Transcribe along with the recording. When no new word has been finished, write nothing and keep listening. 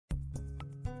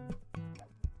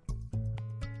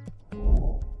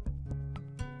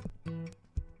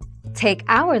Take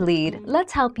our lead,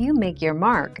 let's help you make your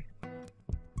mark.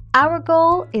 Our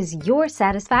goal is your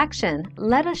satisfaction.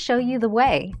 Let us show you the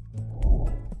way.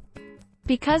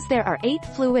 Because there are 8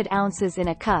 fluid ounces in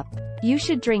a cup, you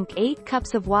should drink 8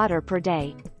 cups of water per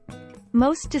day.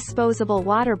 Most disposable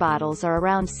water bottles are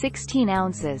around 16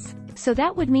 ounces, so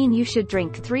that would mean you should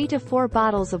drink 3 to 4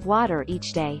 bottles of water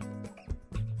each day.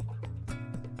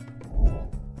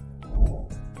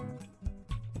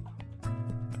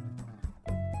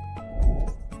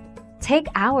 Take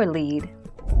our lead.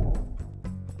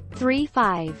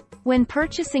 3-5. When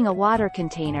purchasing a water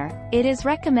container, it is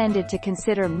recommended to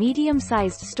consider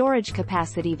medium-sized storage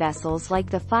capacity vessels like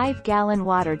the 5-gallon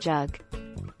water jug.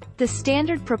 The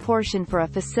standard proportion for a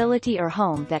facility or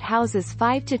home that houses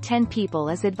 5 to 10 people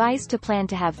is advised to plan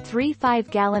to have 3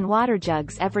 5-gallon water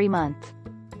jugs every month.